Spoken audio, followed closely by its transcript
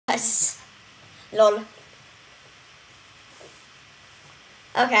Yes. Lol.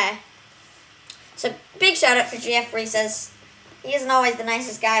 Okay. So, big shout out for Jeffrey. Says he isn't always the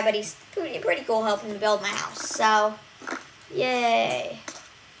nicest guy, but he's pretty cool helping me build my house. So, yay.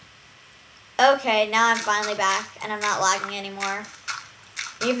 Okay, now I'm finally back, and I'm not lagging anymore.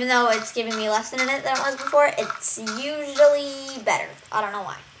 Even though it's giving me less internet than it was before, it's usually better. I don't know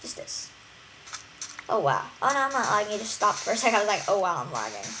why. Just is. Oh, wow. Oh, no, I'm not lagging. He just stopped for a second. I was like, oh, wow, I'm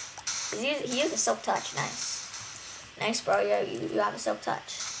lagging. He used a silk touch. Nice. Nice, bro. You have a silk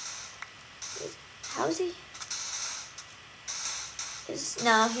touch. How is he?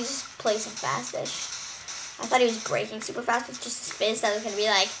 No, he's just placing fast-ish. I thought he was breaking super fast with just his fist. I was going to be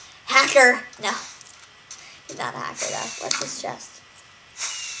like, hacker. No. He's not a hacker, though. What's his chest?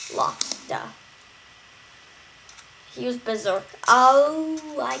 Locked. Duh. He used Berserk. Oh,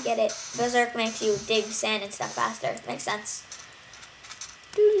 I get it. Berserk makes you dig sand and stuff faster. Makes sense.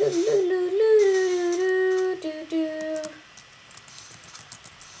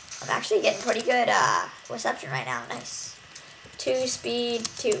 I'm actually getting pretty good reception right now. Nice. 2 speed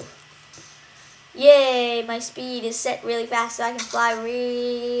 2. Yay, my speed is set really fast so I can fly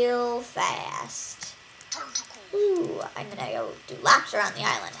real fast. Ooh, I'm gonna go do laps around the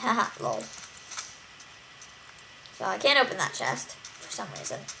island. Haha, lol. So I can't open that chest for some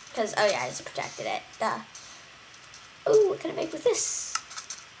reason. Because, oh yeah, I just protected it. Duh. Ooh, what can I make with this?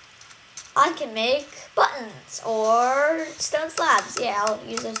 I can make buttons or stone slabs. Yeah, I'll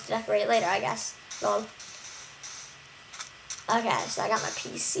use those to decorate later, I guess. Lol. Okay, so I got my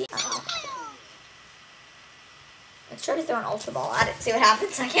PC. Let's try to throw an ultra ball at it, see what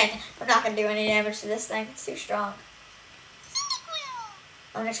happens. I'm not gonna do any damage to this thing. It's too strong.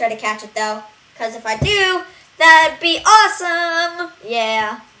 I'm gonna try to catch it though, because if I do, that'd be awesome.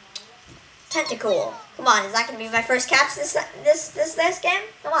 Yeah. Tentacool. Come on, is that gonna be my first catch this game?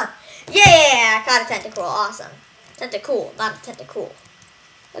 Come on. Yeah, I caught a Tentacool. Awesome. Tentacool, not a Tentacool.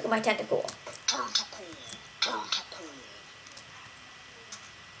 Look at my Tentacool.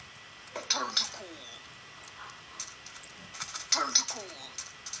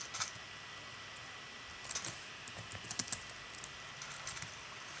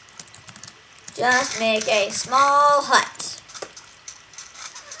 Just make a small hut.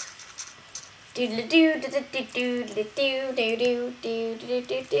 Doodle doo doo doo doo doo doo doo doo doo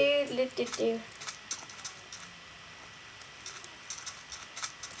doo doo doo doo.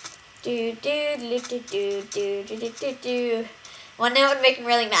 Do do do do do do do do do. One thing that would make me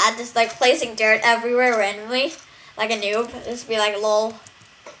really mad, just like placing dirt everywhere randomly, like a noob. Just be like, lol.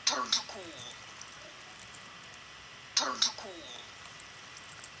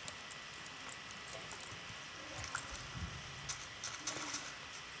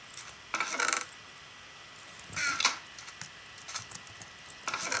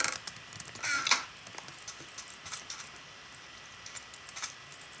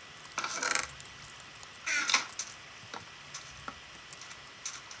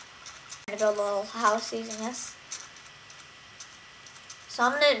 Build a little house using this. So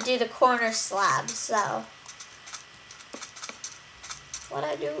I'm gonna do the corner slabs. So what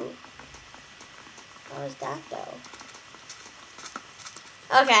I do? How is that though?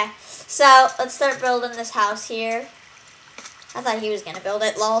 Okay, so let's start building this house here. I thought he was gonna build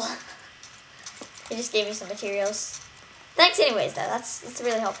it. Lol. He just gave me some materials. Thanks anyways though. That's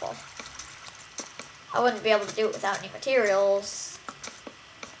really helpful. I wouldn't be able to do it without any materials.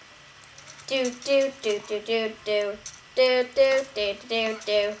 Do do do do do do do do do do do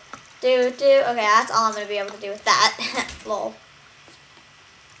do do. Okay, that's all I'm gonna be able to do with that. Lol.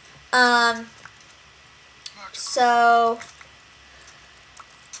 So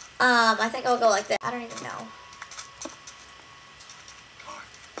I think I'll go like this. I don't even know.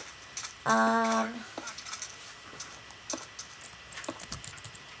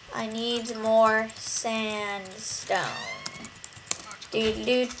 I need more sandstone. Do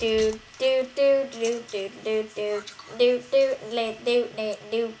do do do do do do do do do do do do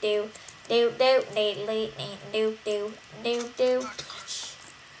do do do do do do do.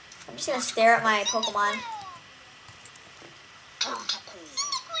 I'm just gonna stare at my Pokemon.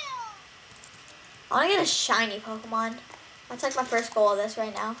 I wanna get a shiny Pokemon. That's like my first goal of this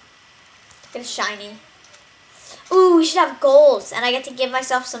right now. Get a shiny. Ooh, we should have goals, and I get to give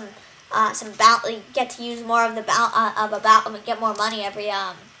myself some get to use more of the get more money every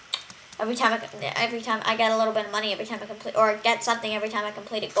time I get a little bit of money every time I complete, or get something every time I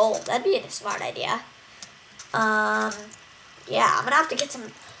complete a goal. That'd be a smart idea. Yeah, I'm gonna have to get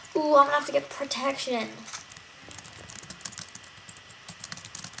some. Ooh, I'm gonna have to get protection.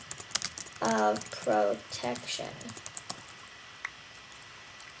 Protection.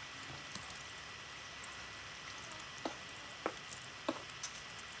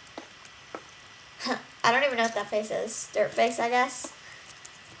 I don't even know what that face is. Dirt face, I guess.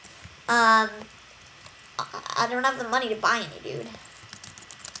 I don't have the money to buy any, dude.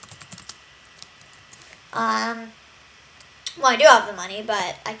 Well, I do have the money,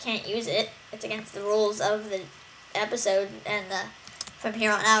 but I can't use it. It's against the rules of the episode, and from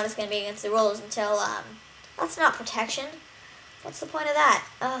here on out, it's going to be against the rules until, that's not protection. What's the point of that?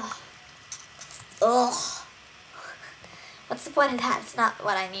 Ugh. Ugh. What's the point of that? It's not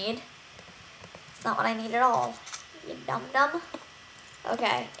what I need. It's not what I need at all. You dum-dum.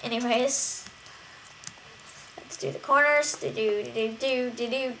 Okay, anyways. Let's do the corners. Did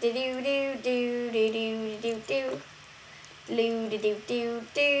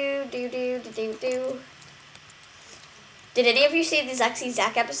any of you see the Zexy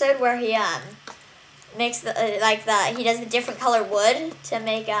Zack episode where he makes the he does the different color wood to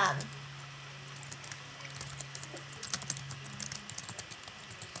make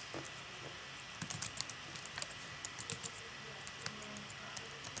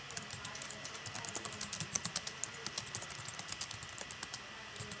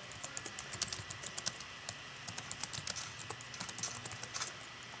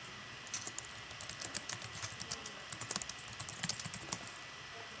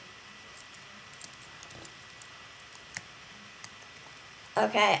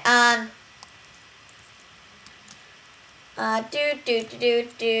okay,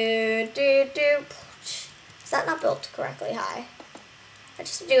 Is that not built correctly high? I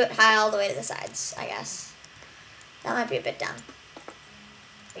just do it high all the way to the sides, I guess. That might be a bit dumb.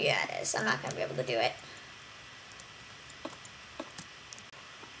 Yeah, it is. I'm not gonna be able to do it.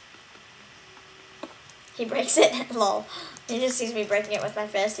 He breaks it. Lol. He just sees me breaking it with my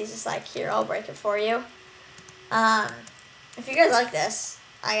fist. He's just like, here, I'll break it for you. If you guys like this,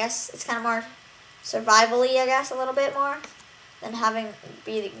 I guess it's kind of more survival-y, I guess, a little bit more than having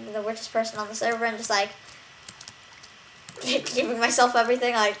be the richest person on the server and just like giving myself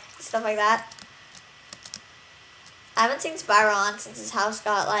everything, like stuff like that. I haven't seen Spyro on since his house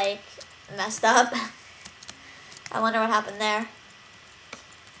got like messed up. I wonder what happened there.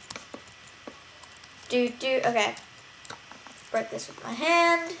 Okay. Break this with my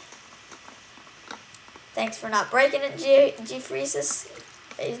hand. Thanks for not breaking it, G Freezes.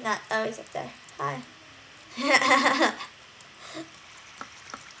 He's not. Oh, he's up there. Hi.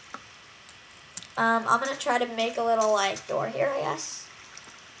 I'm gonna try to make a little like door here, I guess.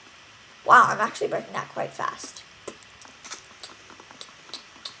 Wow, I'm actually breaking that quite fast.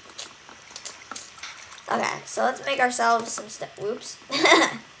 Okay, so let's make ourselves some whoops.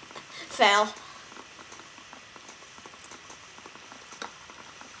 Fail.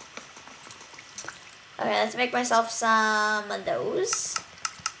 Okay, let's make myself some of those.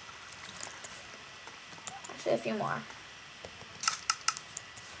 Actually, a few more.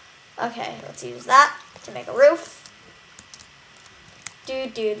 Okay, let's use that to make a roof.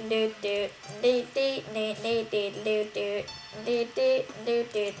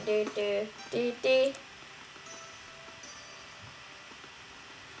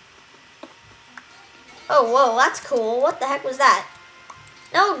 Oh, whoa, that's cool. What the heck was that?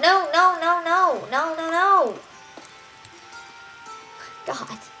 No, no, no, no, no, no, no, no.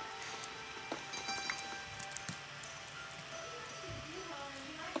 God.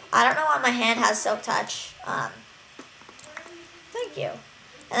 I don't know why my hand has silk touch. Thank you.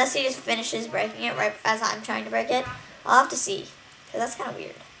 Unless he just finishes breaking it right as I'm trying to break it. I'll have to see. Because that's kind of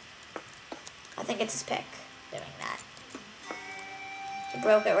weird. I think it's his pick doing that. He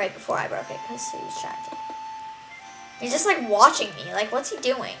broke it right before I broke it because he was trying to. He's just like watching me. Like, what's he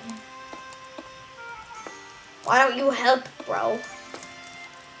doing? Why don't you help, bro?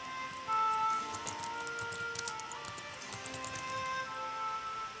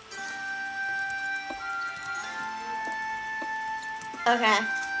 Okay.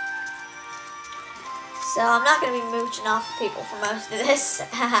 So I'm not gonna be mooching off people for most of this.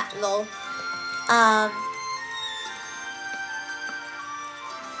 Lol.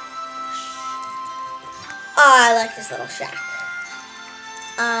 Oh, I like this little shack.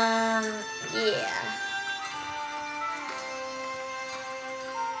 Yeah.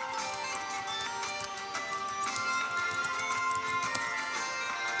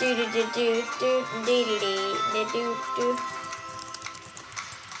 Do.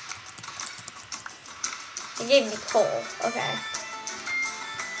 He gave me coal. Okay.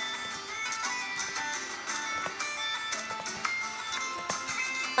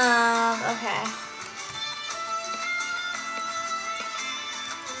 Okay.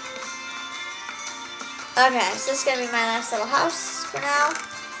 Okay, so this is gonna be my nice little house for now.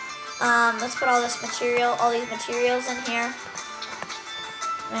 Let's put all these materials in here.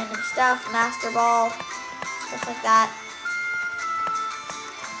 Random stuff, master ball. stuff like that.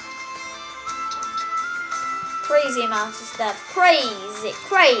 Crazy amounts of stuff. Crazy,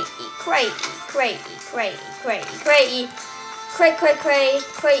 crazy, crazy, crazy, crazy, crazy, crazy, cray, cray, cray,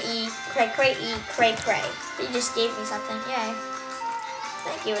 crazy, cray, crazy, cray, cray. He just gave me something. Yay.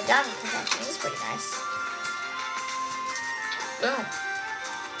 Thank you. A diamond protection. This is pretty nice. Boom.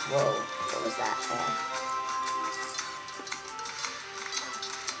 Whoa. What was that?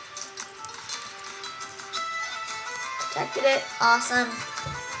 Protected it. Awesome.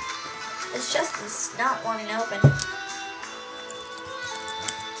 This chest is not wanting to open.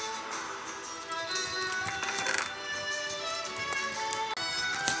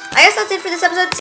 I guess that's it for this episode.